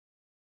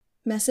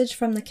Message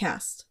from the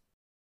cast.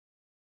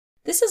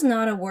 This is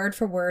not a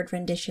word-for-word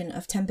rendition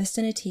of Tempest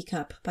in a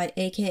Teacup by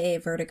aka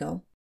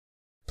Vertigo.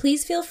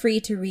 Please feel free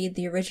to read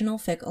the original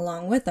fic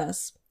along with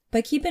us,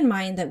 but keep in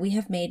mind that we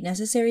have made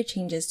necessary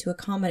changes to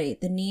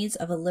accommodate the needs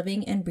of a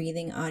living and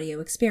breathing audio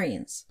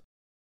experience.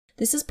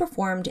 This is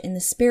performed in the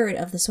spirit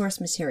of the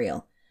source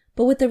material,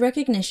 but with the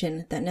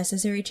recognition that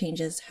necessary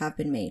changes have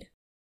been made.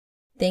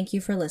 Thank you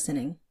for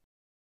listening.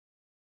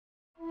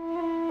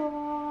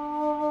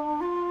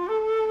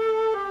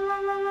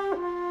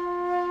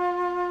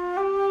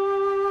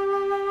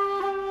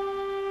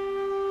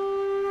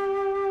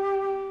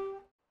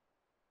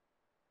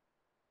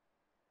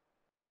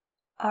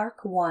 Arc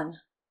 1.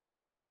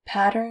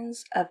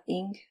 Patterns of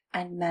ink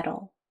and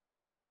metal.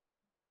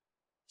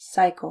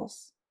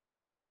 Cycles.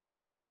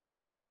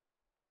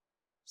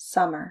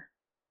 Summer.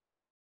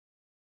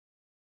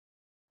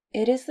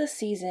 It is the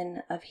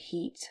season of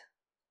heat,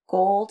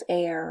 gold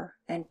air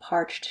and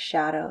parched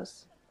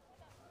shadows,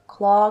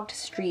 clogged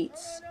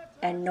streets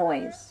and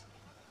noise.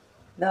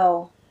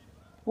 Though,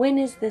 when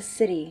is this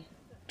city,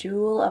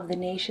 jewel of the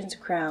nation's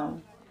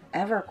crown,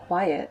 ever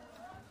quiet?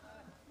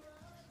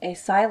 A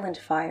silent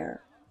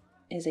fire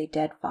is a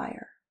dead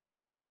fire.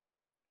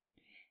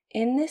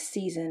 In this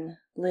season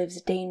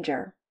lives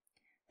danger,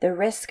 the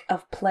risk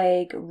of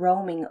plague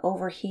roaming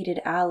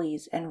overheated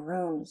alleys and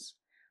rooms,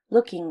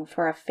 looking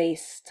for a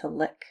face to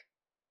lick.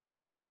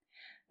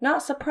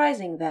 Not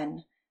surprising,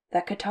 then,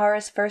 that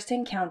Katara's first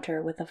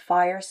encounter with a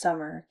fire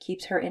summer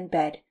keeps her in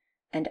bed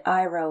and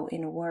Iroh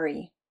in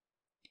worry.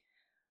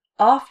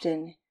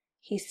 Often,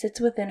 he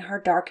sits within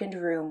her darkened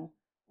room,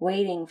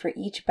 waiting for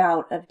each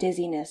bout of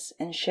dizziness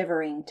and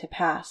shivering to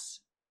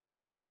pass.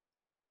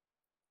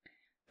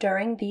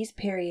 During these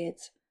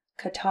periods,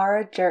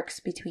 Katara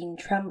jerks between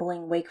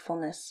trembling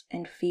wakefulness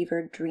and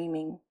fevered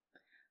dreaming,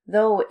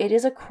 though it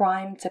is a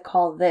crime to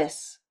call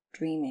this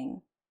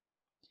dreaming.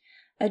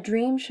 A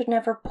dream should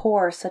never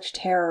pour such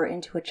terror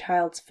into a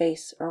child's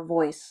face or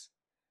voice.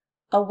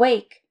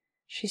 Awake,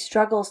 she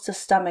struggles to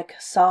stomach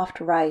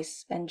soft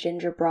rice and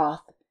ginger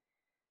broth,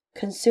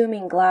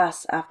 consuming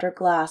glass after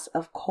glass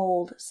of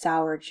cold,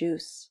 sour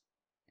juice.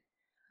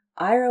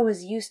 Iroh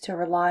is used to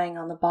relying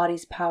on the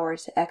body's power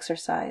to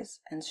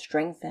exercise and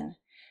strengthen,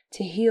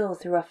 to heal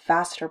through a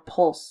faster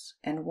pulse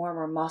and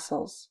warmer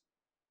muscles.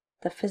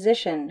 The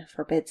physician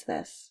forbids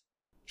this.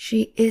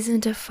 She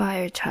isn't a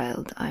fire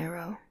child,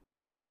 Iroh.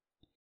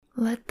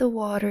 Let the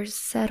waters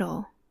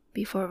settle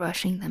before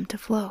rushing them to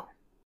flow.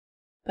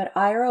 But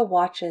Iroh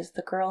watches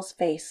the girl's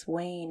face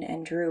wane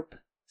and droop,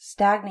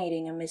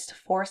 stagnating amidst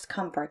forced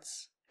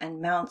comforts,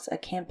 and mounts a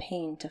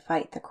campaign to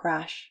fight the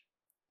crash.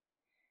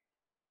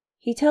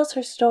 He tells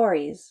her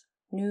stories,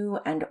 new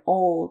and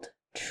old,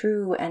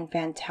 true and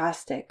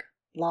fantastic,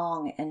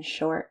 long and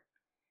short.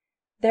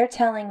 Their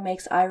telling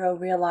makes Iroh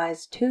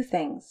realize two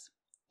things.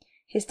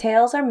 His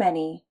tales are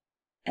many,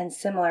 and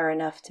similar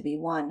enough to be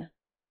one.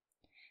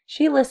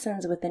 She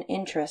listens with an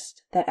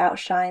interest that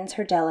outshines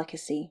her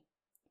delicacy.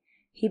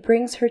 He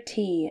brings her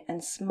tea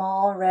and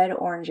small red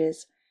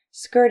oranges,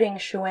 skirting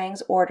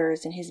Shuang's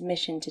orders in his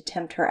mission to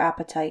tempt her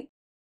appetite.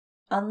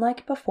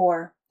 Unlike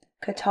before,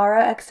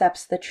 Katara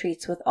accepts the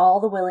treats with all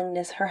the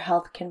willingness her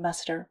health can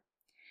muster.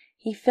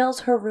 He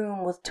fills her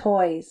room with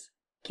toys,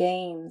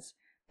 games,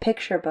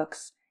 picture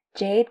books,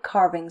 jade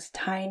carvings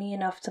tiny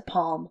enough to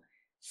palm,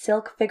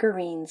 silk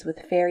figurines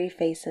with fairy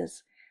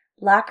faces,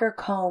 lacquer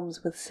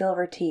combs with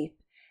silver teeth,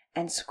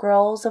 and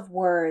scrolls of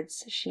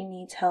words she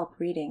needs help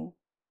reading.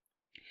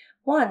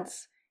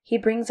 Once, he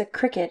brings a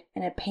cricket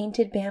in a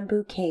painted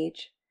bamboo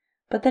cage,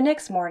 but the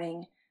next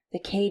morning, the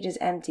cage is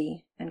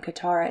empty and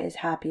Katara is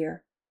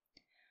happier.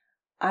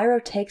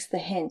 Iroh takes the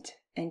hint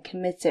and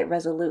commits it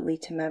resolutely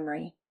to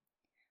memory.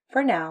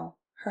 For now,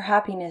 her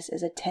happiness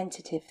is a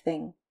tentative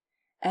thing,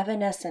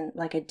 evanescent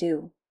like a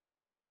dew.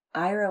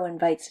 Iroh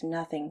invites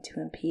nothing to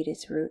impede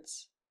its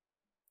roots.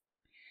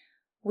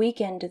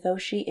 Weakened though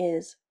she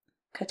is,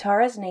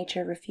 Katara's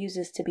nature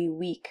refuses to be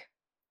weak.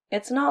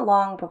 It's not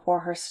long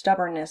before her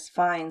stubbornness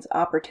finds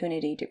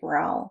opportunity to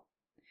growl.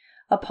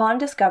 Upon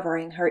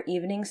discovering her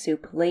evening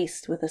soup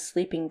laced with a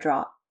sleeping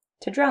draught,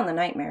 to drown the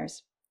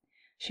nightmares,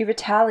 she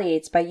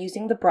retaliates by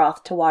using the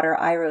broth to water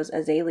Iroh's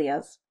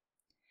azaleas.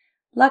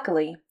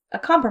 Luckily, a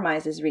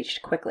compromise is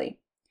reached quickly.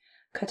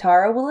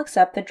 Katara will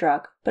accept the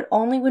drug, but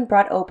only when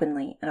brought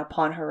openly and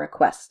upon her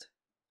request.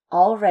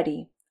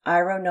 Already,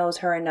 Iroh knows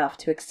her enough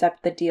to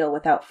accept the deal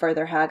without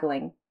further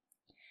haggling.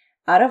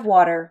 Out of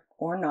water,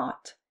 or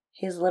not,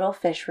 his little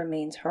fish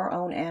remains her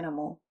own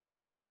animal.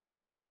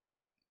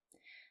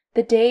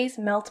 The days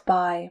melt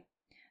by,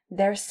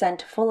 their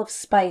scent full of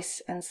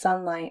spice and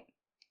sunlight.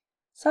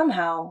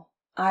 Somehow,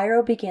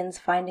 Iroh begins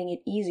finding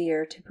it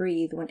easier to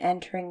breathe when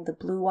entering the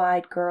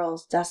blue-eyed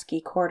girl's dusky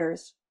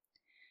quarters.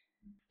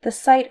 The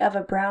sight of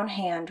a brown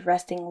hand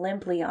resting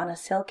limply on a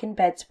silken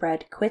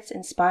bedspread quits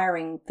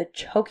inspiring the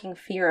choking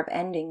fear of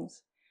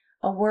endings,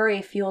 a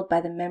worry fueled by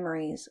the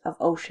memories of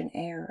ocean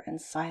air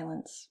and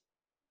silence.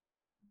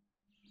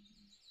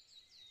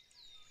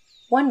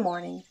 One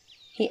morning,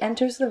 He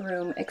enters the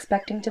room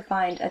expecting to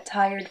find a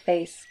tired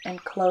face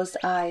and closed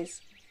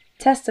eyes,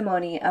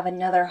 testimony of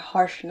another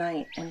harsh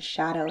night and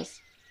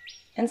shadows.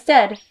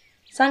 Instead,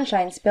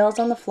 sunshine spills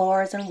on the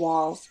floors and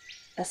walls,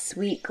 a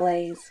sweet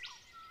glaze.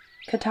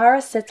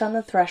 Katara sits on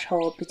the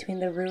threshold between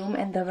the room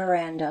and the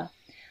veranda,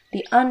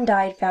 the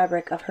undyed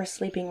fabric of her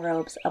sleeping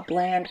robes a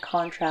bland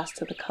contrast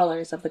to the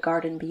colors of the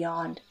garden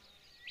beyond.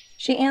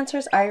 She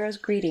answers Iroh's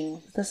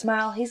greeting with a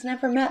smile he's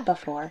never met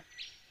before.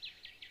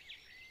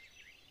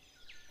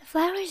 The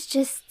flowers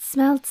just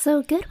smelled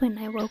so good when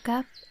I woke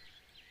up.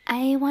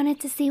 I wanted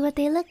to see what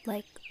they looked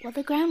like while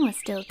the ground was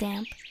still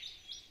damp.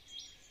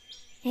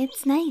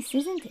 It's nice,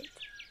 isn't it?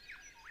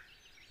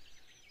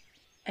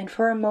 And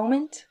for a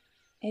moment,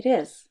 it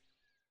is.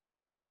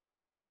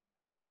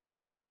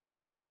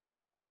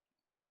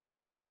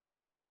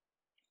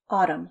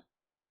 Autumn.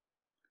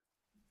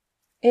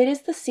 It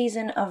is the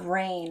season of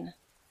rain,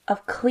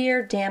 of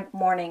clear, damp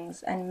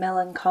mornings and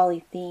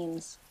melancholy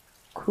themes,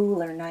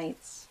 cooler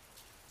nights.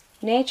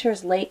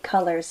 Nature's late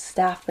colors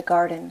staff the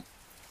garden,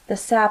 the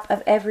sap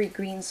of every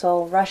green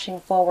soul rushing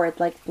forward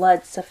like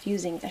blood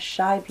suffusing a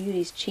shy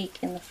beauty's cheek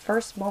in the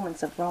first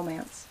moments of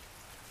romance.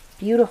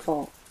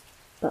 Beautiful,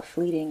 but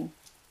fleeting.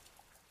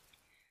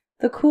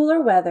 The cooler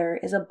weather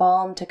is a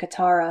balm to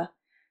Katara,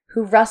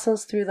 who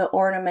rustles through the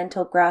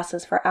ornamental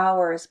grasses for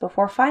hours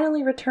before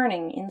finally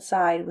returning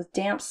inside with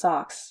damp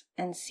socks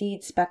and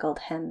seed-speckled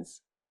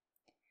hems.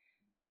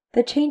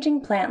 The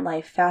changing plant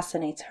life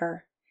fascinates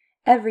her.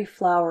 Every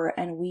flower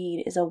and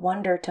weed is a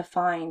wonder to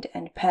find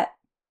and pet.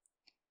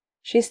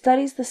 She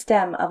studies the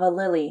stem of a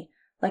lily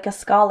like a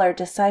scholar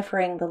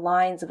deciphering the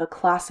lines of a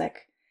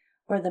classic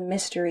or the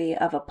mystery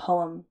of a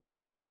poem.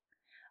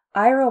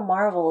 Iroh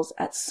marvels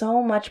at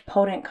so much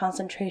potent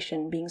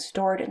concentration being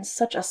stored in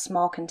such a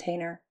small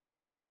container.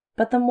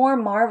 But the more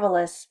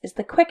marvelous is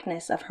the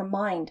quickness of her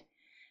mind,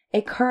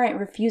 a current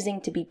refusing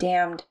to be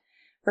dammed,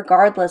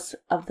 regardless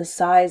of the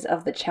size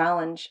of the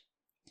challenge.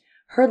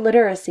 Her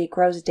literacy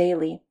grows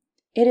daily.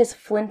 It is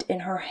flint in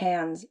her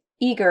hands,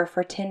 eager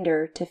for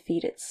tinder to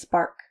feed its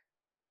spark.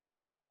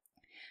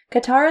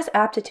 Katara's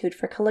aptitude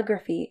for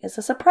calligraphy is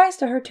a surprise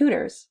to her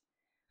tutors.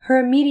 Her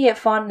immediate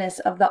fondness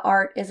of the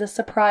art is a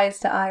surprise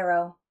to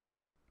Iroh.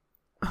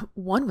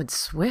 One would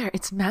swear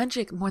it's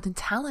magic more than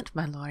talent,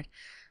 my lord.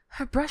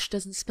 Her brush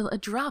doesn't spill a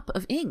drop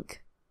of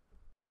ink.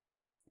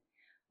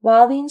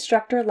 While the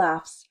instructor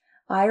laughs,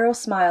 Iroh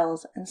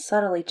smiles and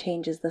subtly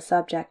changes the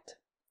subject.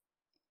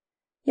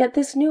 Yet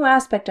this new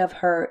aspect of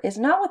her is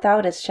not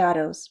without its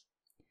shadows.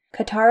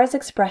 Katara's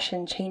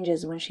expression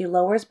changes when she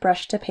lowers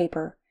brush to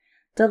paper,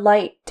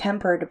 delight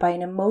tempered by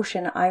an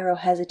emotion Iroh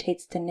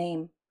hesitates to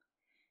name.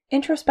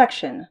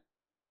 Introspection,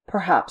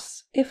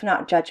 perhaps, if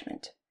not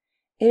judgment.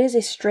 It is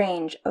a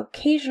strange,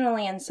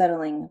 occasionally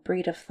unsettling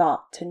breed of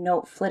thought to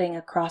note flitting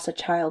across a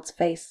child's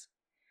face.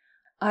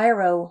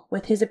 Iroh,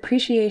 with his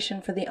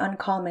appreciation for the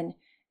uncommon,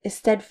 is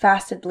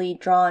steadfastly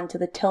drawn to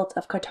the tilt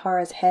of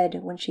Katara's head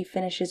when she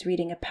finishes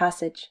reading a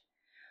passage,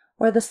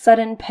 or the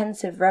sudden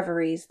pensive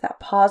reveries that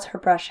pause her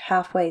brush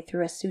halfway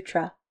through a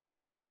sutra.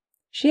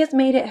 She has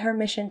made it her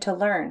mission to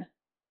learn.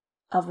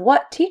 Of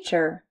what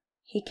teacher,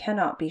 he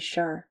cannot be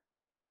sure.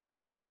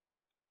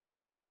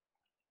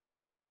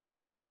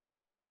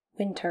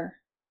 Winter.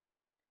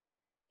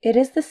 It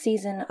is the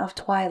season of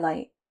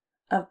twilight,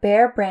 of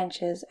bare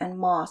branches and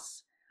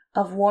moss,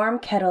 of warm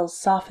kettles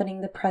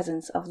softening the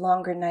presence of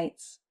longer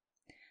nights.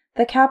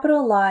 The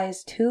capital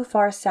lies too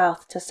far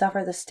south to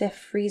suffer the stiff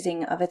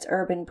freezing of its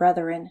urban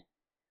brethren,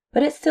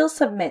 but it still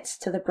submits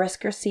to the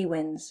brisker sea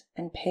winds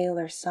and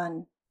paler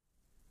sun.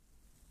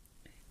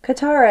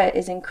 Katara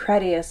is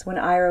incredulous when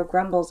Iroh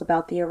grumbles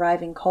about the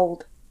arriving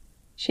cold.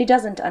 She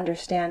doesn't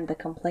understand the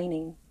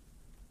complaining.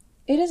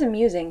 It is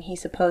amusing, he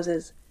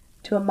supposes,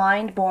 to a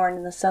mind born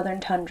in the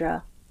southern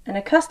tundra and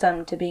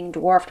accustomed to being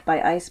dwarfed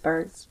by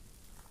icebergs.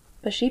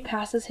 But she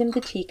passes him the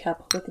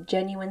teacup with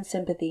genuine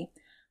sympathy.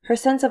 Her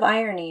sense of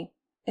irony,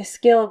 a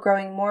skill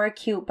growing more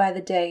acute by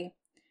the day,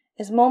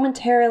 is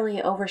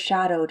momentarily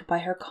overshadowed by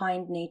her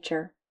kind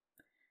nature.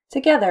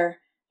 Together,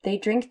 they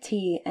drink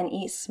tea and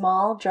eat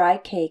small, dry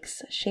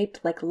cakes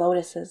shaped like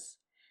lotuses.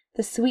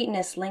 The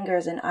sweetness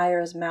lingers in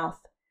Iroh's mouth,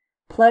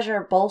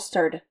 pleasure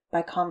bolstered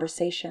by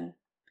conversation.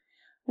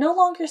 No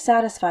longer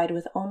satisfied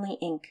with only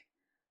ink,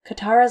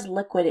 Katara's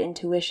liquid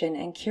intuition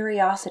and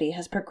curiosity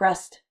has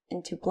progressed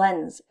into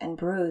blends and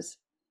brews.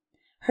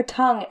 Her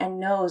tongue and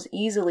nose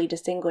easily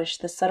distinguish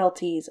the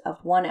subtleties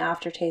of one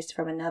aftertaste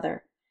from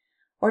another,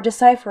 or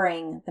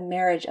deciphering the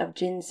marriage of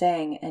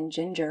ginseng and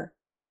ginger.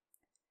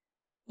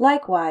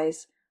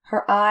 Likewise,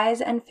 her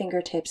eyes and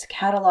fingertips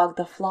catalog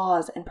the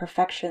flaws and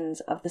perfections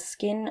of the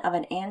skin of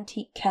an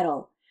antique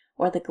kettle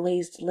or the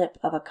glazed lip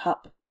of a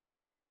cup.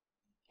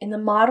 In the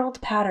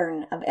mottled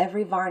pattern of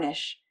every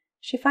varnish,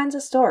 she finds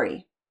a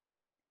story.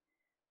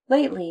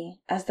 Lately,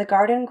 as the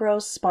garden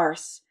grows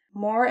sparse,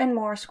 more and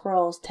more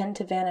scrolls tend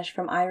to vanish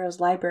from Iroh's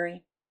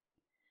library.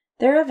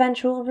 Their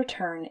eventual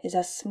return is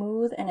as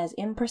smooth and as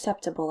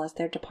imperceptible as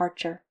their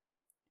departure.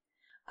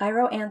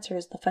 Iroh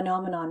answers the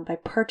phenomenon by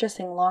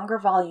purchasing longer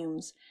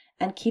volumes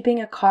and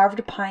keeping a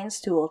carved pine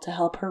stool to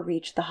help her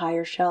reach the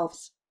higher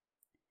shelves.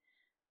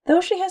 Though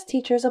she has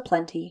teachers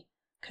aplenty,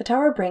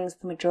 Katara brings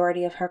the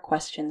majority of her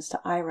questions to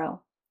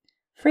Iroh.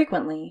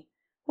 Frequently,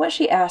 what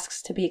she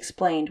asks to be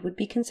explained would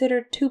be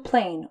considered too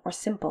plain or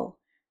simple,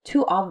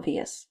 too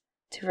obvious,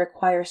 to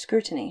require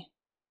scrutiny.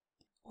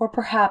 Or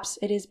perhaps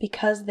it is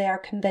because they are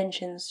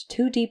conventions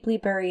too deeply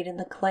buried in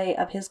the clay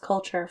of his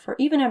culture for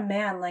even a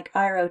man like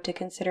Iroh to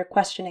consider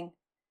questioning.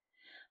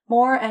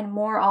 More and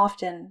more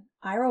often,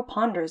 Iroh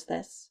ponders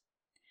this.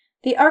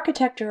 The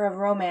architecture of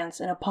romance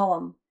in a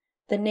poem,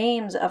 the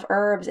names of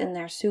herbs in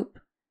their soup,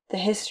 the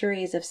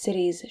histories of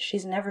cities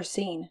she's never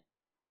seen.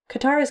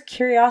 Katara's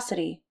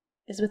curiosity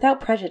is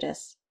without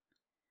prejudice.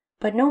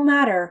 But no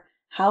matter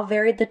how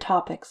varied the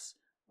topics,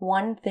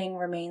 one thing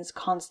remains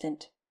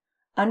constant.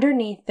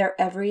 Underneath their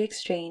every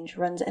exchange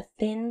runs a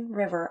thin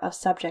river of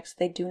subjects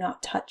they do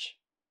not touch,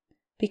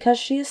 because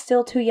she is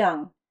still too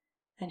young,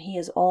 and he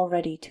is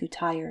already too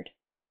tired.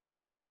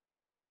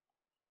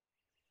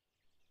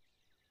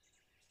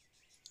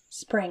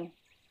 Spring.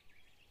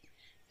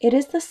 It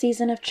is the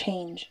season of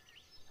change,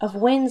 of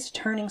winds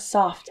turning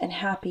soft and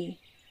happy,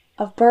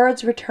 of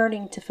birds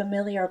returning to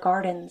familiar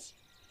gardens.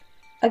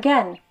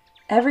 Again,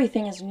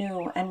 everything is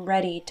new and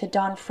ready to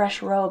don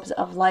fresh robes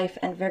of life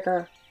and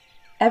vigor.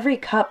 Every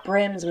cup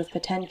brims with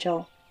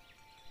potential.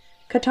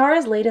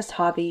 Katara's latest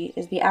hobby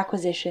is the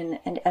acquisition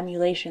and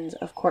emulations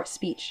of court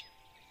speech.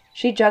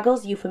 She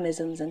juggles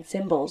euphemisms and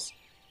symbols,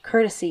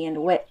 courtesy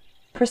and wit,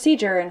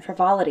 procedure and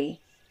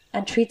frivolity,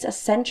 and treats a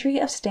century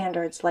of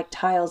standards like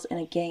tiles in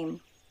a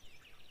game.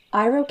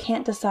 Iroh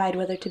can't decide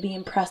whether to be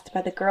impressed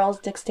by the girl's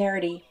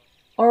dexterity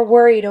or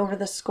worried over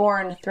the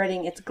scorn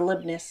threading its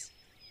glibness.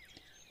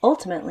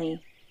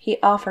 Ultimately, he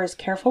offers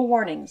careful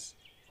warnings,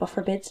 but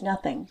forbids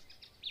nothing.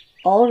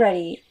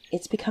 Already,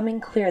 it's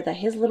becoming clear that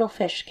his little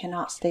fish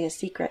cannot stay a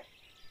secret.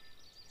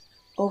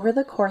 Over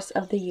the course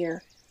of the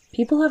year,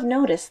 people have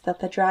noticed that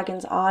the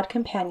dragon's odd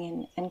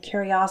companion and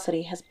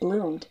curiosity has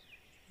bloomed.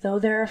 Though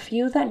there are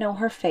few that know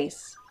her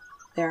face,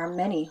 there are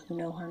many who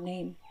know her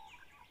name.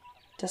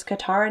 Does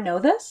Katara know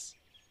this?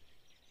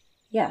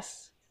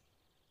 Yes.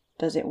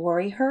 Does it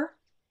worry her?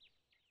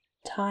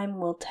 Time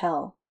will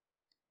tell.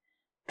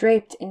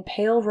 Draped in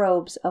pale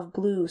robes of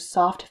blue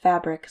soft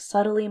fabric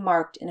subtly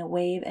marked in a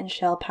wave and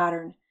shell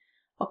pattern,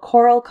 a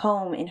coral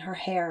comb in her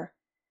hair,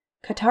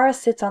 Katara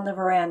sits on the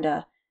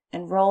veranda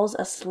and rolls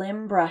a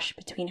slim brush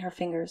between her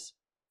fingers.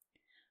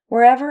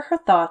 Wherever her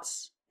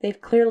thoughts,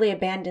 they've clearly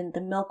abandoned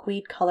the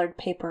milkweed-colored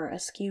paper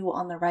askew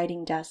on the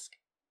writing desk.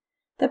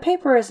 The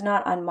paper is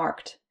not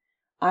unmarked.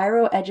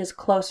 Iroh edges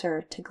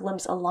closer to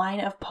glimpse a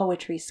line of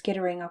poetry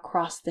skittering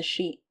across the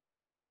sheet.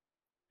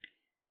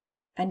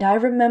 And I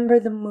remember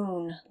the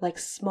moon like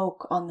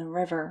smoke on the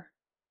river.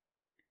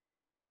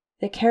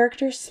 The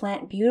characters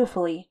slant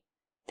beautifully,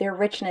 their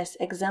richness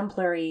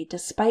exemplary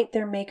despite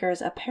their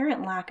maker's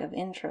apparent lack of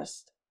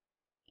interest.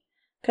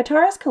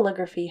 Katara's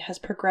calligraphy has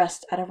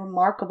progressed at a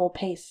remarkable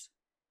pace.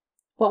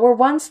 What were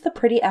once the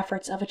pretty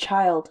efforts of a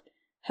child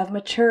have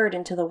matured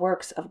into the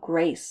works of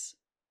grace.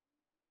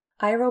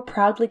 Iroh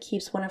proudly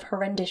keeps one of her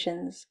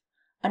renditions,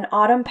 an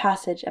autumn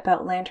passage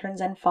about lanterns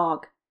and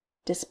fog,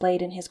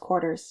 displayed in his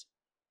quarters.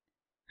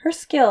 Her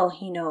skill,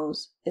 he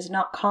knows, is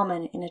not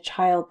common in a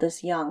child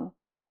this young.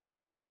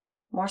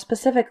 More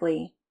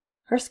specifically,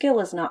 her skill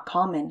is not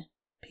common,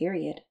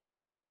 period.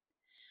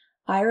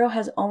 Iroh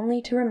has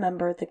only to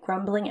remember the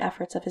grumbling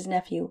efforts of his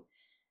nephew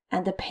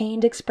and the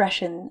pained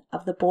expression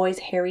of the boy's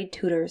harried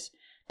tutors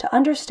to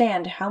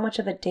understand how much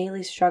of a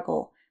daily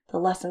struggle the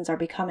lessons are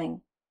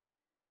becoming.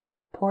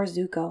 Poor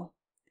Zuko.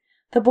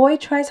 The boy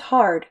tries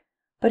hard,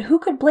 but who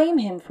could blame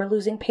him for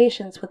losing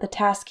patience with a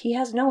task he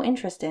has no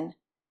interest in,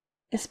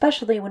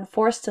 especially when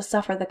forced to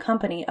suffer the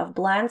company of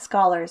bland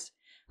scholars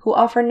who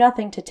offer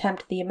nothing to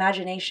tempt the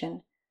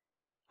imagination.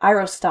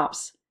 Iroh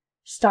stops,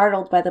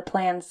 startled by the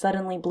plan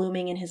suddenly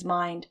blooming in his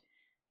mind.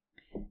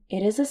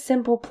 It is a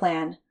simple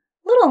plan,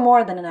 little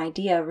more than an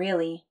idea,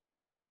 really.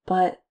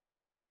 But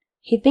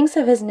he thinks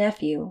of his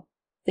nephew,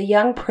 the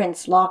young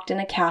prince locked in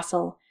a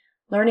castle,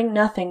 learning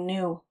nothing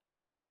new.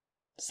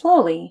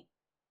 Slowly,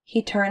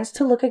 he turns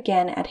to look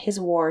again at his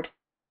ward,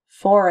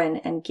 foreign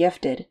and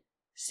gifted,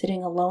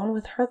 sitting alone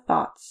with her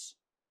thoughts.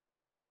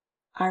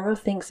 Iroh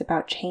thinks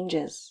about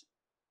changes.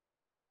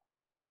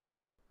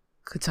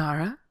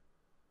 Katara,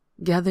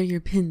 gather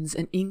your pins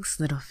and inks,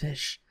 little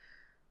fish.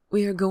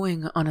 We are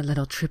going on a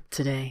little trip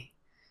today.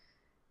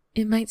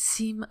 It might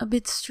seem a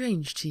bit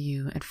strange to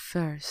you at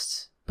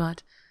first,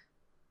 but,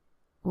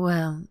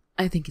 well,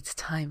 I think it's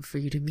time for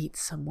you to meet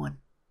someone.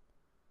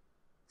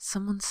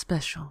 Someone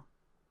special.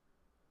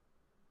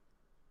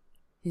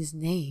 His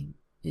name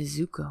is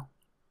Zuko.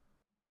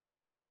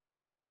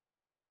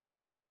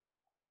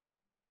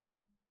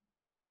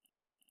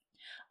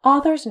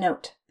 Author's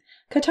note.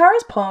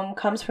 Katara's poem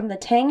comes from the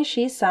Tang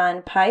Shi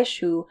San Pai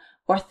Shu,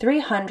 or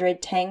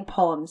 300 Tang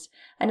Poems,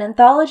 an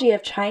anthology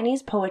of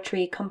Chinese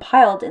poetry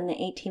compiled in the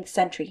 18th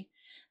century.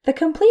 The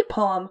complete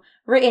poem,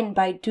 written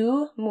by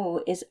Du Mu,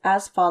 is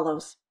as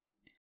follows.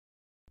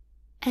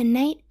 A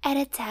night at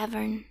a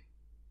tavern.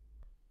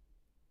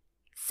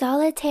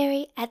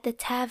 Solitary at the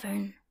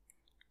tavern,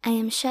 I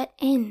am shut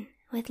in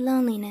with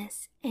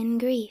loneliness and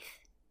grief.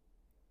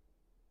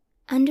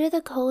 Under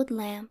the cold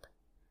lamp,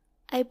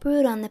 I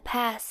brood on the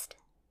past.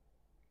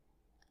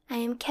 I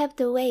am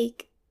kept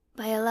awake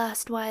by a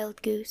lost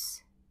wild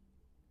goose.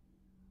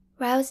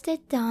 Roused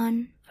at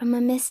dawn from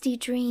a misty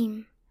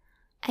dream,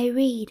 I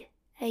read,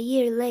 a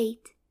year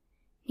late,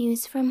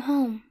 news from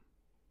home.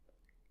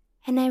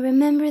 And I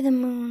remember the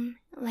moon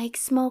like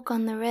smoke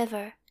on the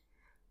river,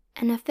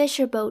 and a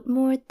fisher boat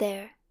moored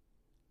there,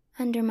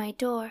 under my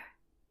door.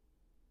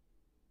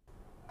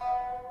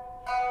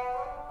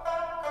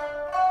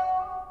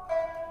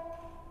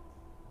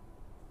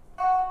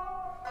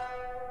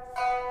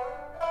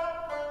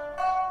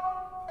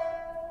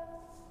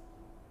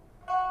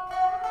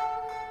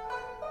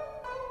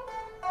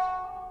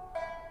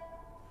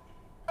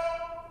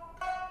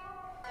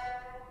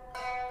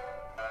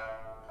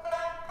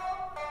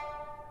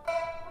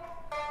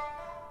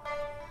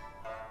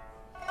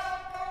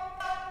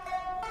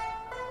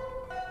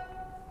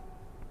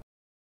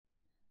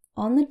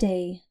 On the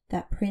day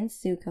that Prince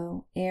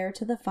Zuko, heir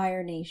to the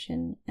Fire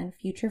Nation and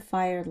future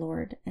Fire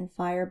Lord and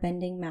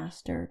Fire-bending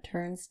Master,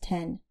 turns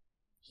 10,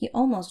 he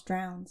almost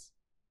drowns.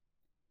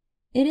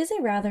 It is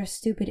a rather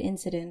stupid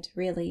incident,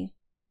 really.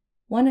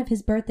 One of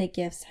his birthday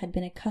gifts had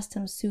been a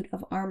custom suit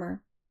of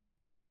armor.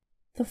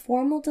 The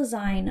formal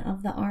design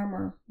of the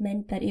armor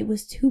meant that it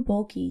was too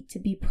bulky to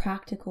be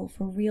practical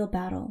for real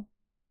battle,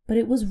 but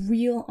it was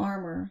real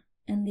armor,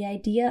 and the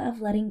idea of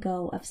letting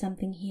go of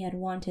something he had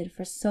wanted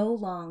for so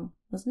long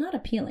was not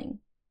appealing.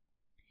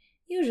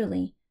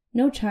 Usually,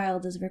 no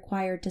child is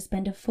required to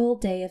spend a full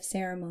day of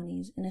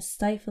ceremonies in a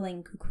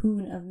stifling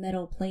cocoon of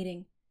metal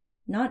plating,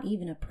 not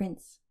even a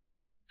prince.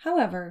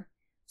 However,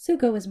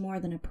 Zuko is more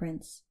than a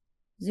prince.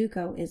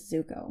 Zuko is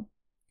Zuko.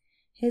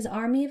 His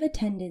army of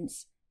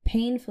attendants,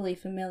 painfully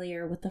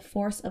familiar with the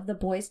force of the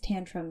boy's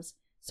tantrums,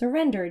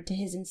 surrendered to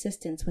his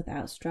insistence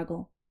without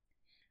struggle.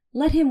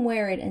 Let him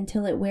wear it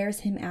until it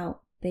wears him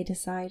out, they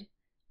decide.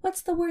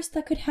 What's the worst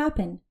that could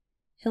happen?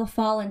 He'll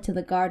fall into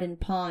the garden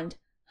pond.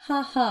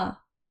 Ha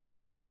ha.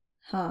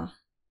 Ha.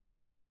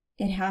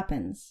 It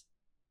happens.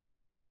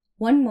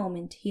 One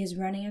moment he is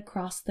running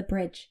across the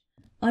bridge,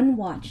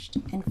 unwatched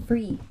and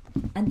free,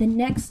 and the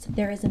next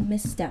there is a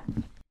misstep,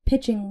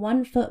 pitching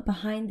one foot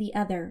behind the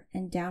other,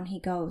 and down he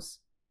goes.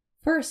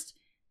 First,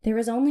 there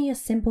is only a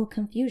simple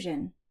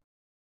confusion.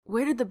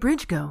 Where did the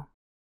bridge go?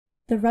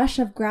 The rush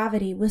of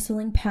gravity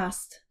whistling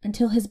past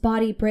until his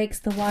body breaks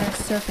the water's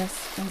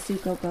surface and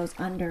Zuko goes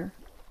under.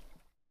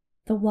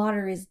 The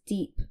water is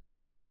deep.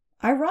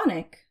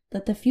 Ironic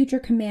that the future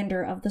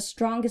commander of the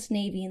strongest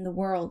navy in the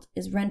world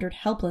is rendered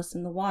helpless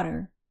in the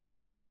water.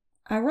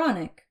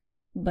 Ironic,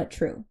 but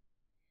true.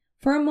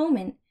 For a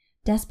moment,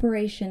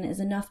 desperation is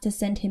enough to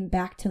send him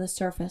back to the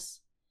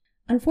surface.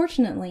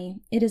 Unfortunately,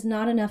 it is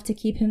not enough to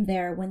keep him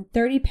there when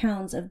 30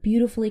 pounds of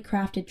beautifully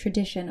crafted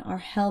tradition are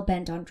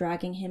hell-bent on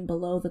dragging him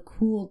below the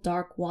cool,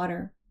 dark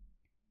water.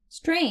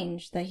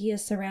 Strange that he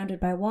is surrounded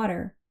by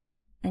water,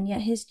 and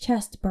yet his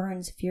chest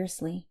burns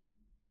fiercely.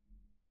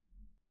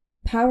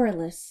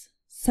 Powerless,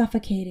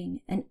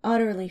 suffocating, and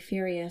utterly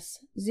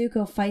furious,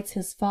 Zuko fights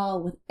his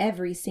fall with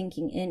every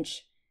sinking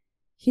inch.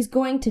 He's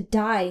going to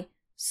die.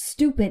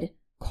 Stupid,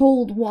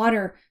 cold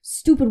water,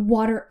 stupid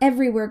water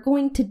everywhere,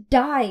 going to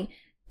die.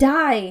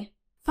 Die!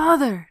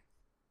 Father!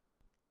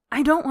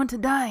 I don't want to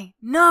die.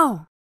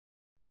 No!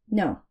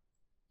 No,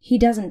 he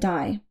doesn't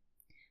die.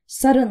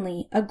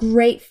 Suddenly, a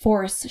great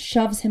force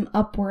shoves him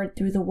upward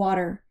through the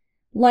water.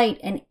 Light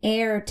and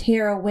air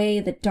tear away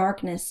the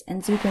darkness,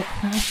 and Zuko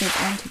crashes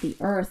onto the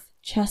earth,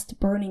 chest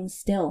burning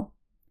still.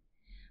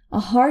 A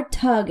hard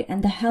tug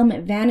and the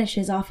helmet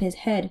vanishes off his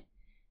head,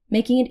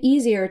 making it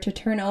easier to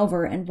turn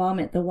over and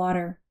vomit the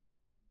water.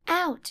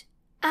 Out!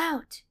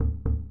 Out!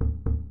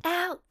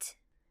 Out!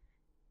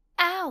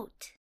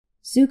 Out!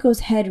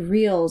 Zuko's head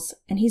reels,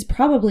 and he's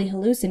probably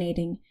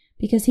hallucinating,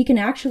 because he can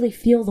actually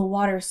feel the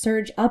water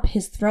surge up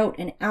his throat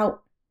and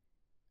out.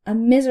 A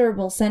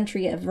miserable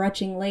century of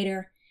retching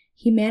later,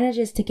 he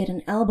manages to get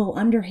an elbow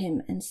under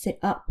him and sit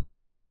up.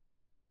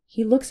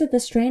 He looks at the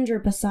stranger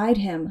beside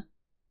him.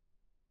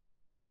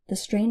 The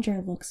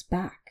stranger looks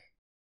back.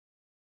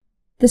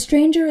 The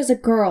stranger is a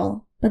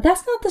girl, but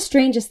that's not the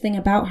strangest thing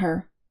about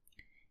her.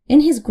 In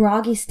his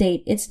groggy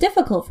state, it's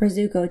difficult for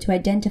Zuko to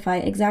identify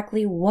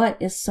exactly what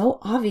is so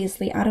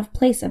obviously out of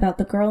place about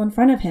the girl in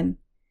front of him.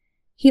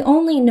 He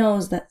only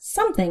knows that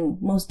something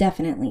most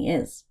definitely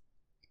is.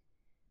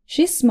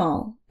 She's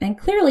small and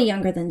clearly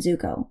younger than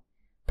Zuko,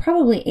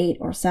 probably 8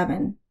 or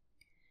 7.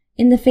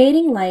 In the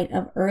fading light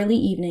of early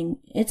evening,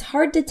 it's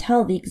hard to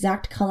tell the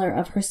exact color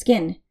of her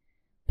skin,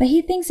 but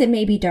he thinks it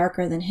may be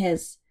darker than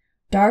his,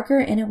 darker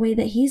in a way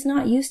that he's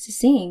not used to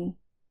seeing.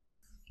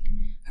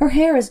 Her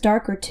hair is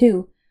darker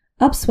too,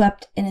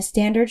 upswept in a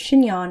standard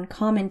chignon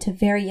common to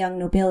very young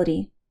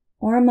nobility,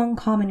 or among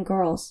common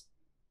girls.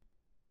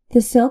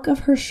 The silk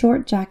of her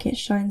short jacket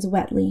shines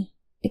wetly,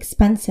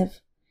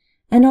 expensive,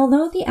 and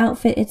although the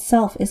outfit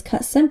itself is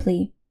cut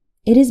simply,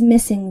 it is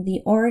missing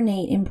the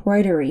ornate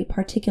embroidery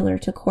particular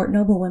to court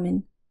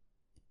noblewomen,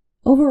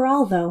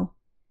 Overall, though,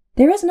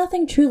 there is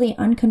nothing truly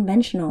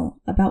unconventional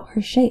about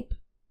her shape.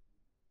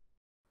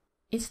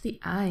 It's the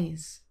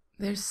eyes.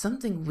 There's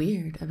something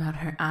weird about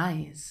her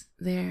eyes.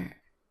 That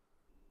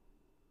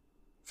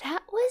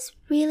was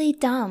really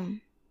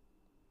dumb.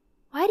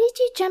 Why did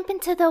you jump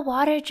into the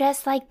water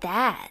just like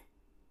that?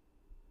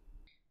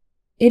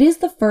 It is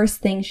the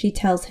first thing she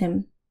tells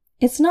him.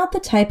 It's not the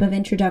type of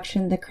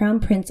introduction the Crown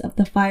Prince of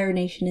the Fire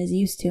Nation is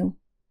used to.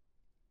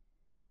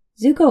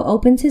 Zuko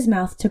opens his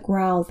mouth to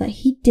growl that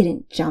he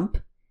didn't jump.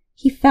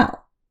 He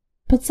fell.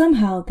 But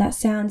somehow that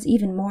sounds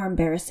even more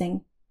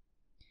embarrassing.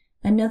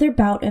 Another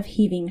bout of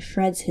heaving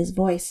shreds his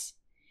voice.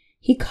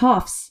 He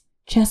coughs,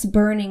 chest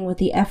burning with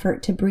the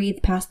effort to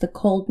breathe past the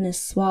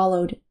coldness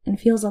swallowed, and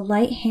feels a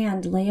light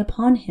hand lay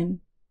upon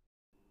him.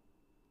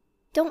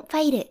 Don't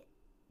fight it.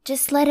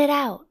 Just let it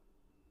out.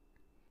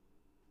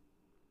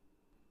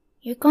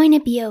 You're going to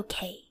be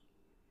okay.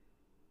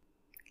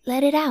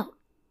 Let it out.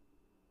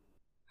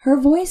 Her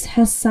voice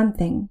has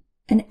something,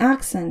 an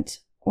accent,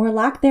 or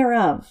lack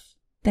thereof,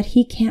 that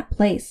he can't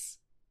place.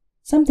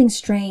 Something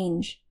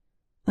strange,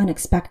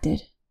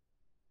 unexpected,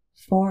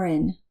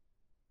 foreign.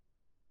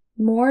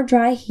 More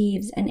dry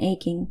heaves and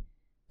aching,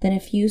 then a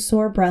few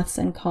sore breaths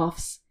and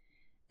coughs,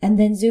 and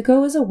then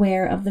Zuko is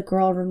aware of the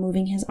girl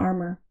removing his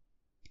armor.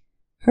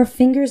 Her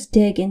fingers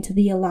dig into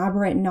the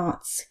elaborate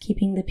knots,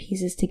 keeping the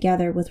pieces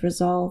together with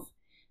resolve,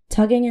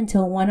 tugging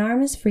until one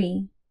arm is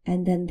free,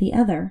 and then the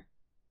other.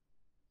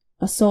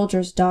 A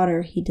soldier's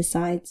daughter, he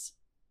decides.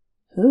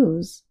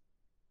 Whose?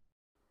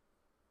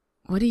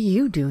 What are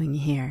you doing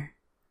here?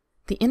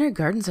 The inner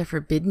gardens are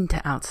forbidden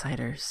to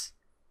outsiders.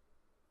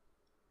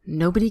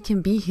 Nobody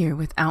can be here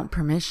without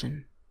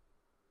permission.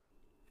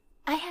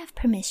 I have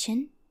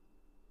permission.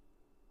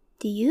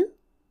 Do you?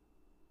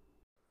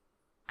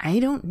 I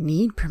don't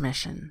need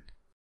permission.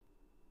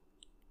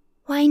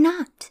 Why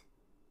not?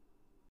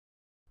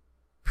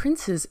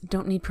 Princes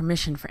don't need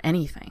permission for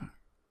anything.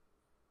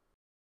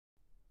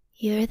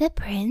 You're the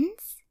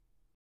prince?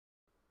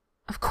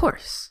 Of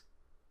course.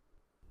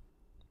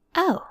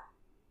 Oh.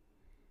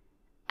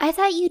 I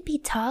thought you'd be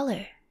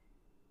taller.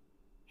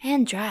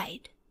 And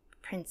dried,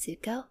 Prince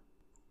Zuko.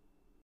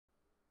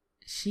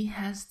 She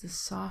has the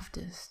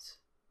softest,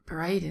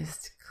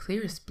 brightest,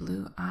 clearest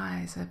blue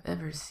eyes I've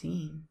ever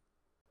seen.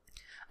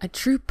 A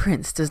true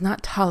prince does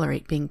not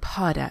tolerate being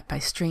pawed at by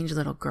strange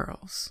little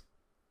girls.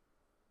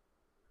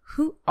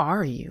 Who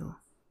are you?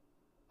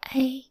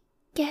 I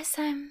guess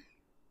I'm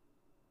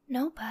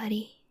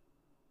nobody.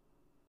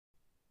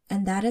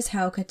 And that is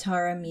how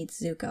Katara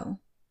meets Zuko.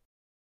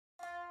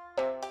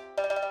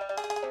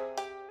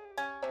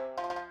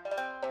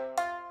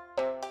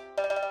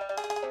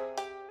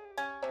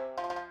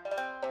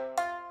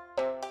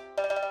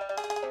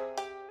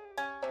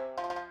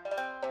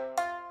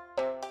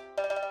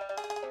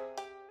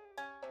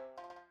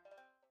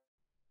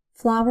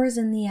 Flowers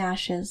in the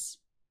ashes.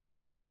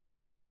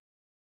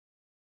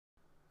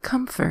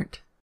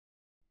 Comfort.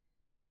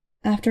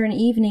 After an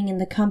evening in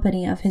the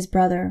company of his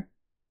brother,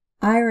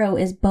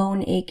 Iroh is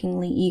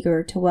bone-achingly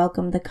eager to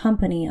welcome the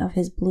company of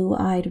his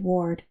blue-eyed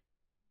ward.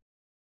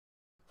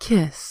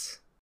 Kiss.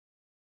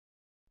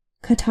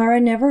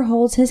 Katara never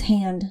holds his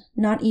hand,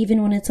 not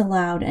even when it's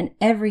allowed and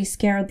every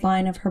scared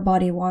line of her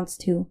body wants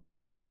to.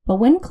 But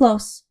when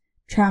close,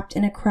 trapped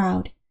in a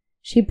crowd,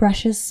 she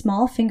brushes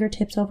small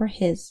fingertips over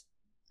his,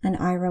 and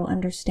Iroh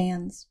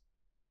understands.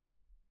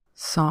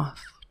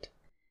 Soft.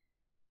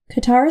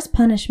 Katara's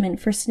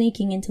punishment for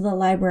sneaking into the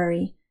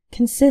library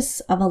consists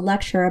of a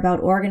lecture about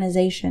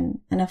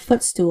organization and a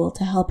footstool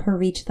to help her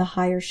reach the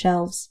higher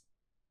shelves.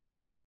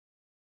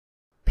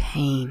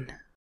 Pain.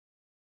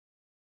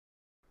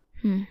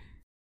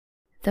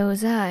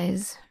 Those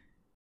eyes.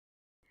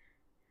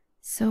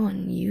 So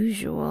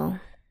unusual.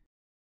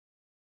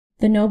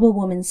 The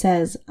noblewoman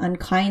says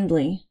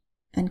unkindly,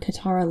 and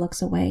Katara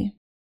looks away.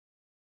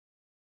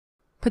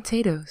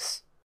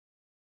 Potatoes.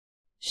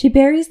 She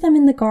buries them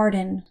in the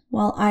garden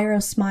while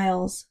Iroh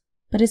smiles,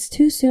 but it's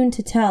too soon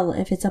to tell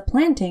if it's a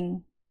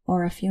planting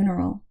or a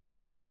funeral.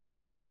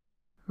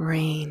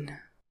 Rain.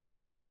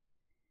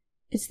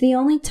 It's the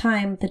only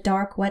time the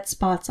dark, wet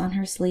spots on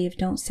her sleeve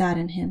don't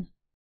sadden him.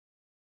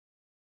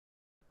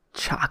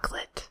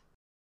 Chocolate.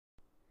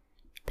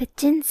 But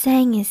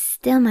ginseng is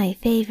still my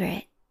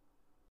favorite.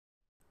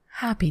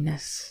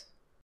 Happiness.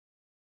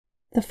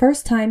 The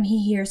first time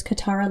he hears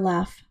Katara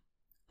laugh,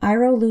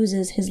 Iroh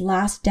loses his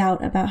last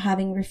doubt about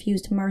having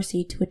refused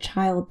mercy to a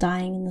child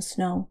dying in the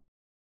snow.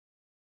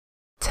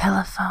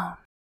 Telephone.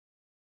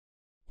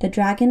 The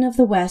Dragon of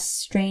the West's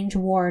strange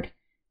ward,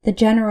 the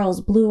General's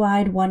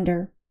blue-eyed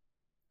wonder,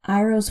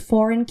 Iroh's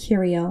foreign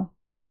curio,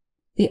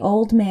 the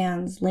old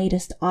man's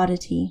latest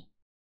oddity.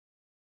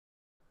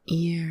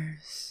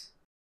 Ears.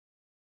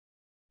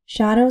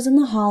 Shadows in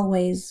the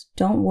hallways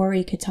don't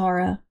worry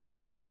Katara.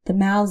 The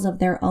mouths of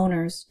their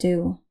owners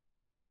do.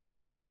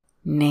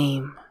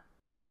 Name.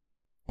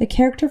 The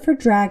character for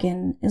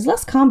dragon is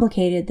less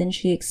complicated than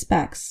she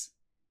expects.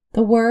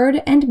 The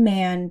word and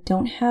man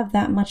don't have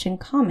that much in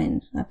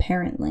common,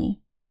 apparently.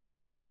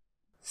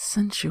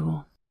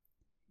 Sensual.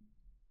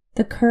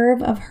 The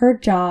curve of her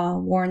jaw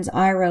warns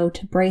Iroh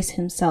to brace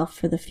himself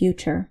for the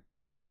future.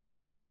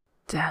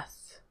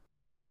 Death.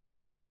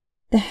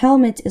 The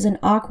helmet is an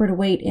awkward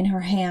weight in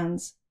her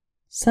hands.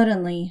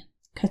 Suddenly,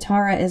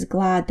 Katara is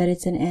glad that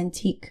it's an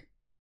antique.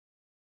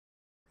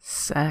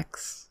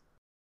 Sex.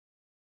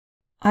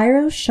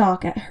 Iroh's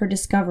shock at her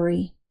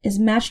discovery is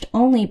matched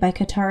only by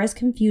Katara's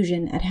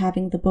confusion at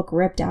having the book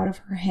ripped out of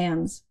her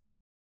hands.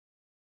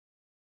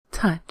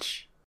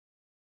 Touch.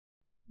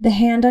 The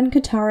hand on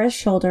Katara's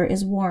shoulder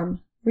is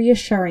warm,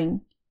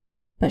 reassuring,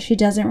 but she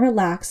doesn't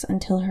relax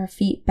until her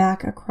feet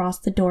back across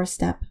the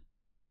doorstep.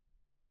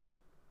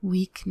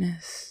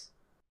 Weakness.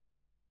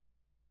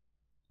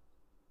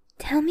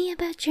 Tell me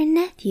about your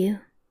nephew.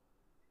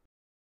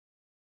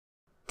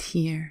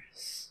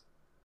 Tears.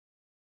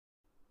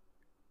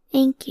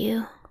 Thank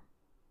you.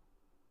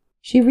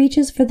 She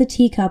reaches for the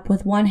teacup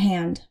with one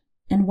hand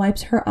and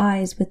wipes her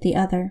eyes with the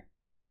other.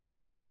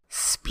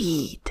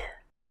 Speed.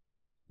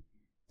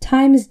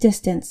 Time is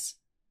distance.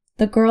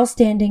 The girl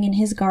standing in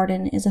his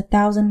garden is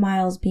 1,000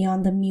 miles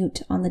beyond the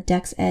mute on the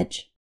deck's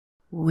edge.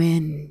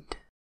 Wind.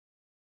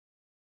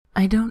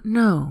 I don't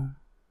know,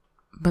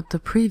 but the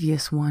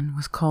previous one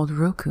was called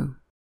Roku.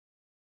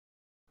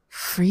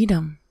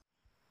 Freedom.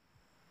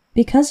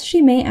 Because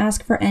she may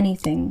ask for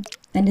anything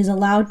and is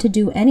allowed to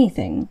do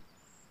anything,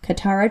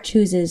 Katara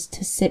chooses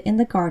to sit in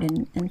the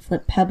garden and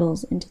flip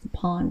pebbles into the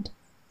pond.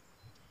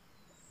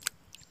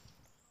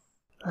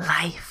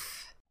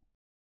 Life.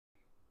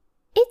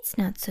 It's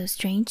not so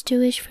strange to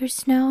wish for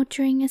snow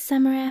during a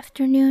summer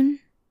afternoon.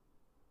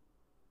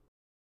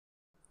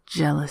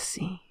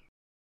 Jealousy.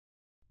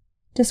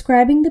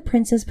 Describing the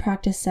prince's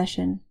practice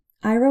session,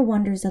 Iroh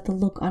wonders at the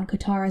look on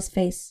Katara's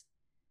face,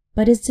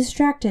 but is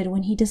distracted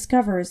when he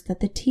discovers that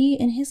the tea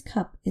in his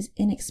cup is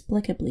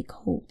inexplicably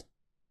cold.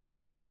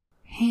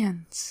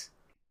 Hands.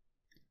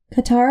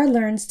 Katara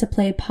learns to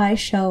play Pai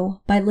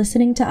Sho by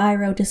listening to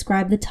Iroh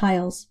describe the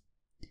tiles.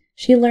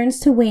 She learns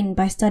to wing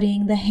by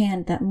studying the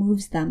hand that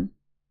moves them.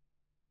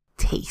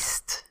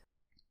 Taste.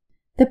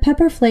 The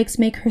pepper flakes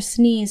make her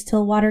sneeze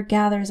till water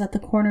gathers at the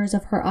corners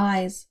of her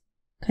eyes.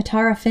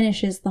 Katara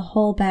finishes the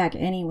whole bag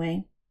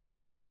anyway.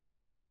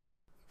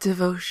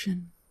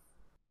 Devotion.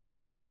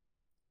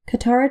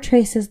 Katara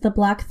traces the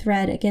black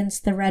thread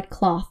against the red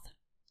cloth.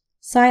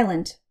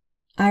 Silent,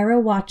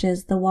 Iroh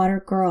watches the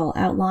water girl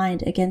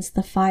outlined against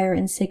the fire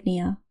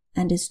insignia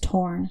and is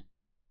torn.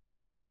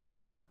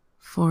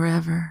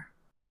 Forever.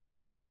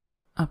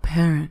 A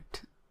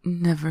parent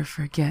never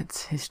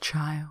forgets his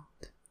child.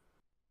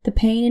 The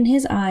pain in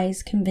his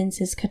eyes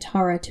convinces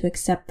Katara to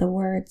accept the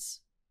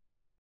words.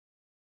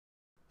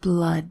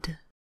 Blood.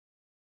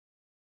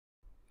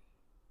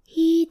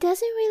 He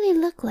doesn't really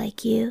look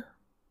like you,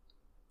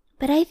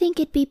 but I think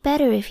it'd be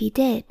better if he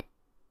did.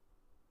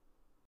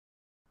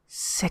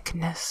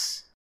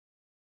 Sickness.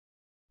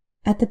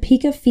 At the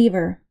peak of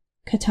fever,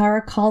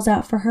 Katara calls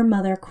out for her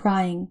mother,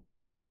 crying.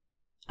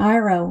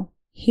 Iroh,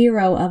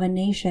 hero of a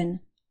nation,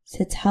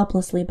 sits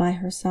helplessly by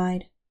her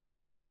side.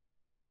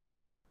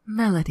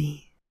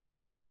 Melody.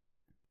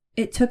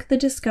 It took the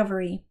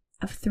discovery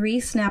of 3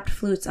 snapped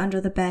flutes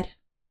under the bed,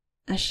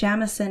 a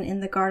shamisen in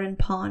the garden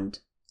pond,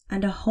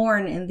 and a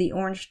horn in the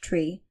orange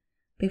tree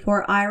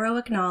before Iroh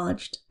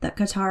acknowledged that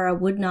Katara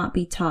would not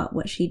be taught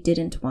what she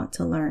didn't want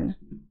to learn.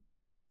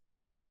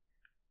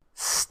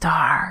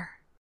 Star.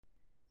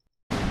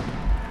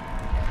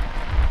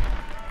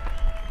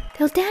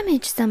 They'll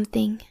damage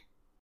something.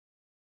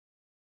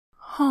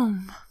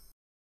 Home.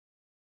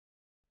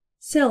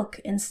 Silk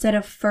instead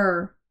of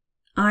fur,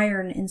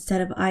 iron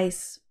instead of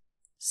ice,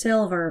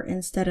 silver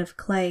instead of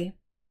clay.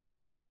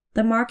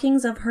 The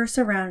markings of her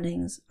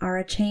surroundings are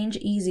a change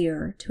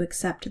easier to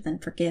accept than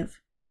forgive.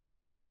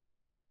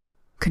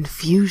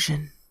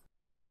 Confusion.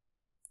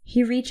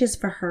 He reaches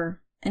for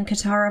her, and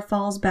Katara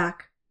falls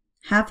back,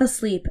 half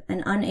asleep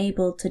and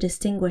unable to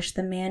distinguish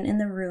the man in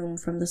the room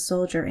from the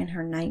soldier in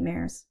her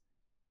nightmares.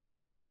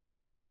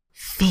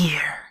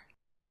 Fear.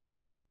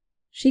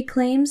 She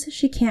claims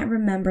she can't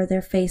remember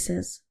their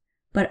faces,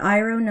 but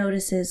Iroh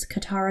notices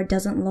Katara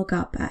doesn't look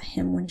up at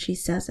him when she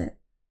says it.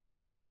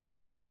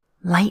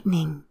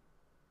 Lightning.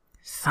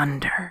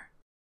 Thunder.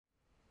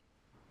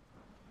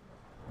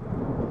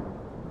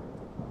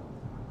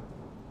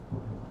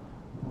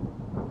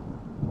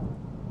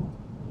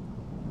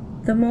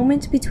 The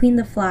moment between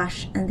the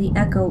flash and the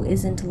echo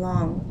isn't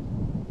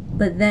long,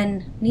 but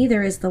then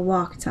neither is the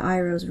walk to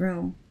Iroh's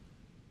room.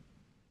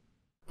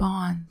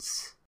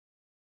 Bonds.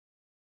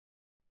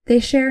 They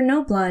share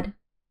no blood,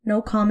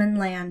 no common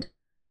land,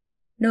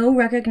 no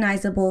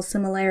recognizable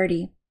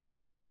similarity,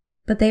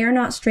 but they are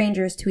not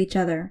strangers to each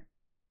other,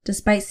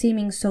 despite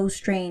seeming so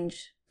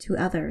strange to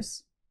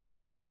others.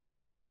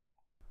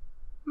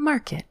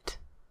 Market.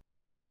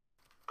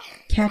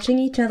 Catching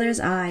each other's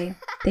eye,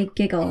 they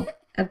giggle,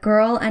 a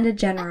girl and a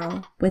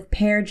general, with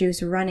pear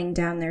juice running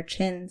down their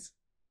chins.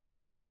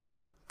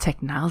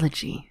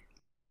 Technology.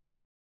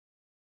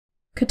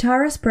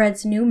 Katara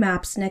spreads new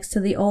maps next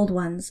to the old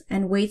ones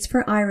and waits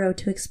for Iroh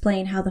to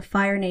explain how the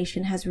Fire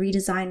Nation has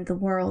redesigned the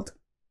world.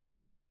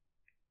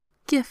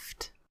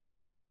 Gift.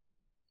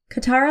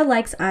 Katara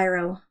likes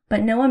Iroh,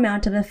 but no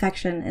amount of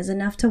affection is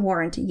enough to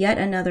warrant yet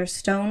another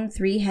stone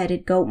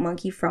three-headed goat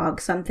monkey frog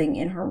something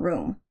in her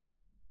room.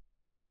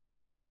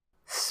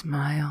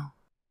 Smile.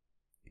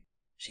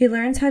 She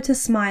learns how to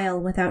smile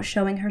without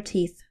showing her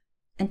teeth,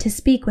 and to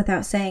speak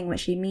without saying what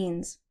she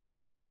means.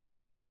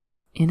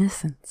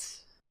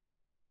 Innocence.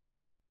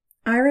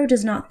 Iroh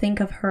does not think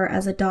of her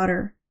as a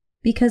daughter,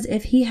 because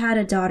if he had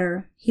a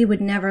daughter, he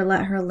would never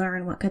let her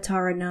learn what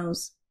Katara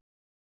knows.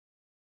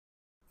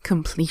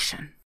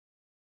 Completion.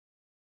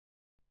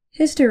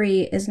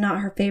 History is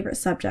not her favorite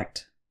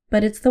subject,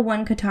 but it's the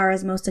one Katara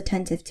is most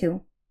attentive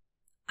to.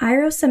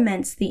 Iroh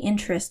cements the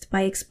interest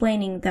by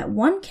explaining that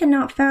one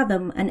cannot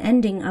fathom an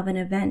ending of an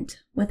event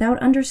without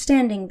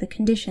understanding the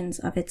conditions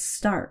of its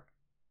start.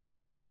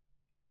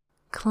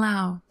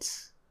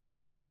 Clouds.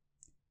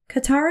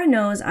 Katara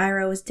knows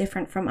Iroh is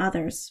different from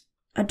others,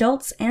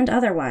 adults and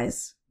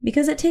otherwise,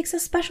 because it takes a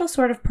special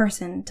sort of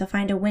person to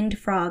find a winged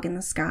frog in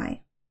the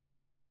sky.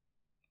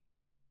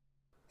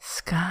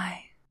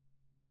 Sky.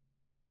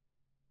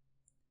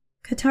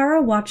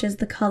 Katara watches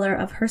the color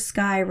of her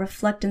sky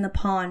reflect in the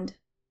pond.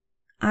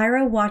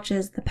 Iroh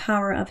watches the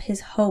power of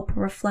his hope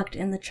reflect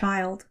in the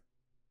child.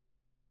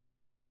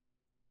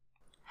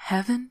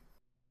 Heaven.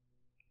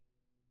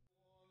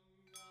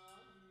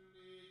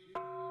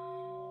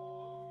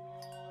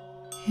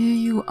 Here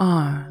you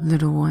are,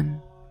 little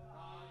one.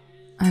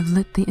 I've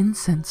lit the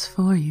incense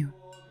for you.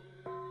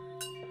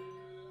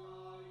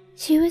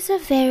 She was a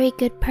very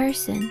good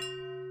person.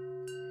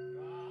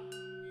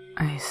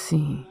 I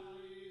see.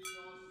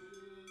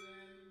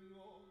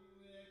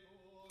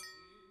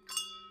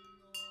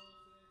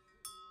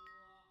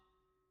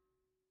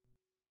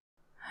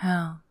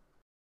 Hell.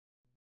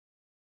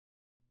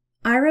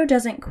 Iroh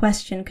doesn't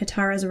question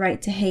Katara's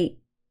right to hate.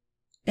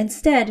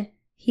 Instead,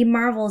 he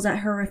marvels at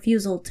her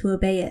refusal to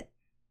obey it.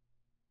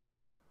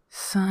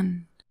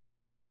 Sun.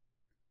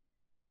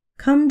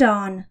 Come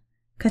dawn,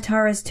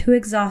 Katara is too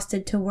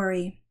exhausted to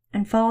worry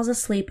and falls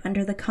asleep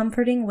under the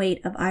comforting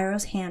weight of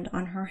Iroh's hand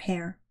on her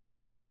hair.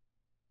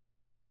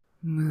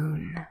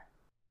 Moon.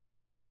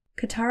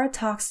 Katara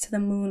talks to the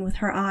moon with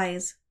her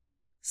eyes,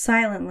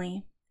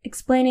 silently,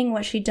 explaining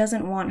what she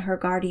doesn't want her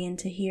guardian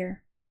to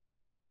hear.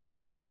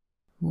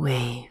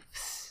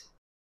 Waves.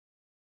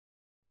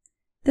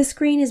 The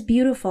screen is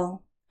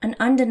beautiful, an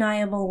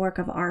undeniable work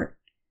of art,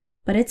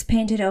 but its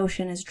painted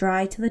ocean is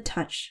dry to the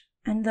touch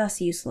and thus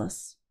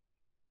useless.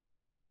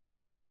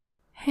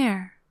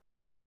 Hair.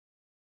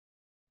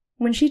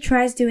 When she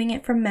tries doing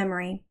it from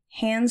memory,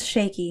 hands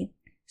shaky,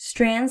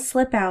 strands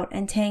slip out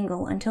and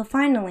tangle until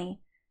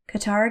finally,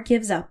 Katara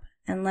gives up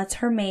and lets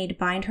her maid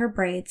bind her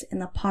braids in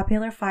the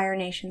popular Fire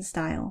Nation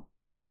style.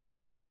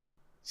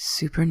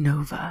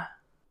 Supernova.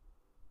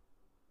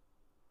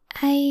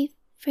 I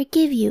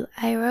forgive you,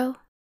 Iroh.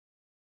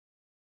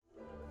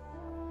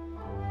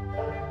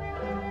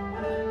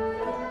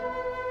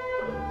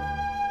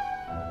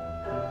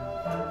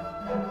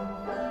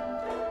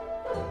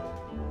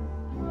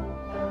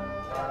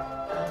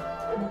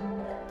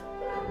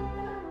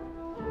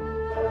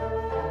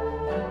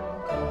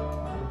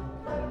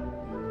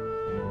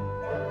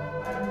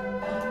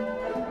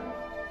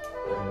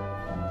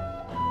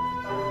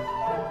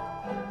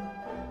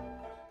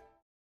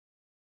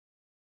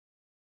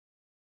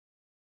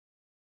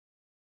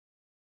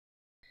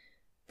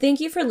 Thank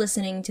you for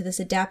listening to this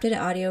adapted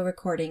audio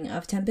recording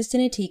of Tempest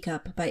in a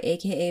Teacup by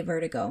aka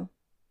Vertigo.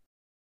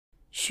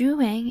 Shu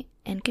Wang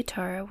and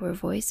Katara were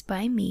voiced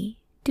by me,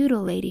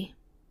 Doodle Lady.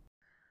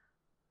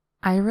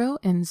 Iroh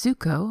and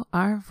Zuko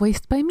are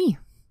voiced by me.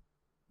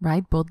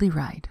 Ride Boldly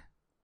Ride.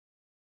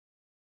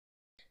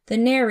 The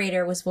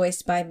narrator was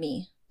voiced by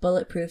me,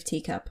 Bulletproof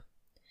Teacup.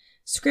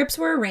 Scripts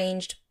were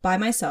arranged by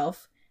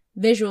myself.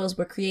 Visuals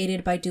were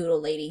created by Doodle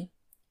Lady.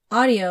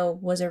 Audio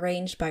was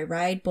arranged by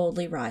Ride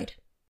Boldly Ride.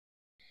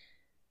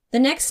 The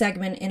next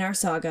segment in our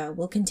saga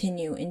will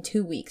continue in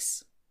 2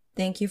 weeks.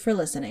 Thank you for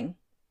listening.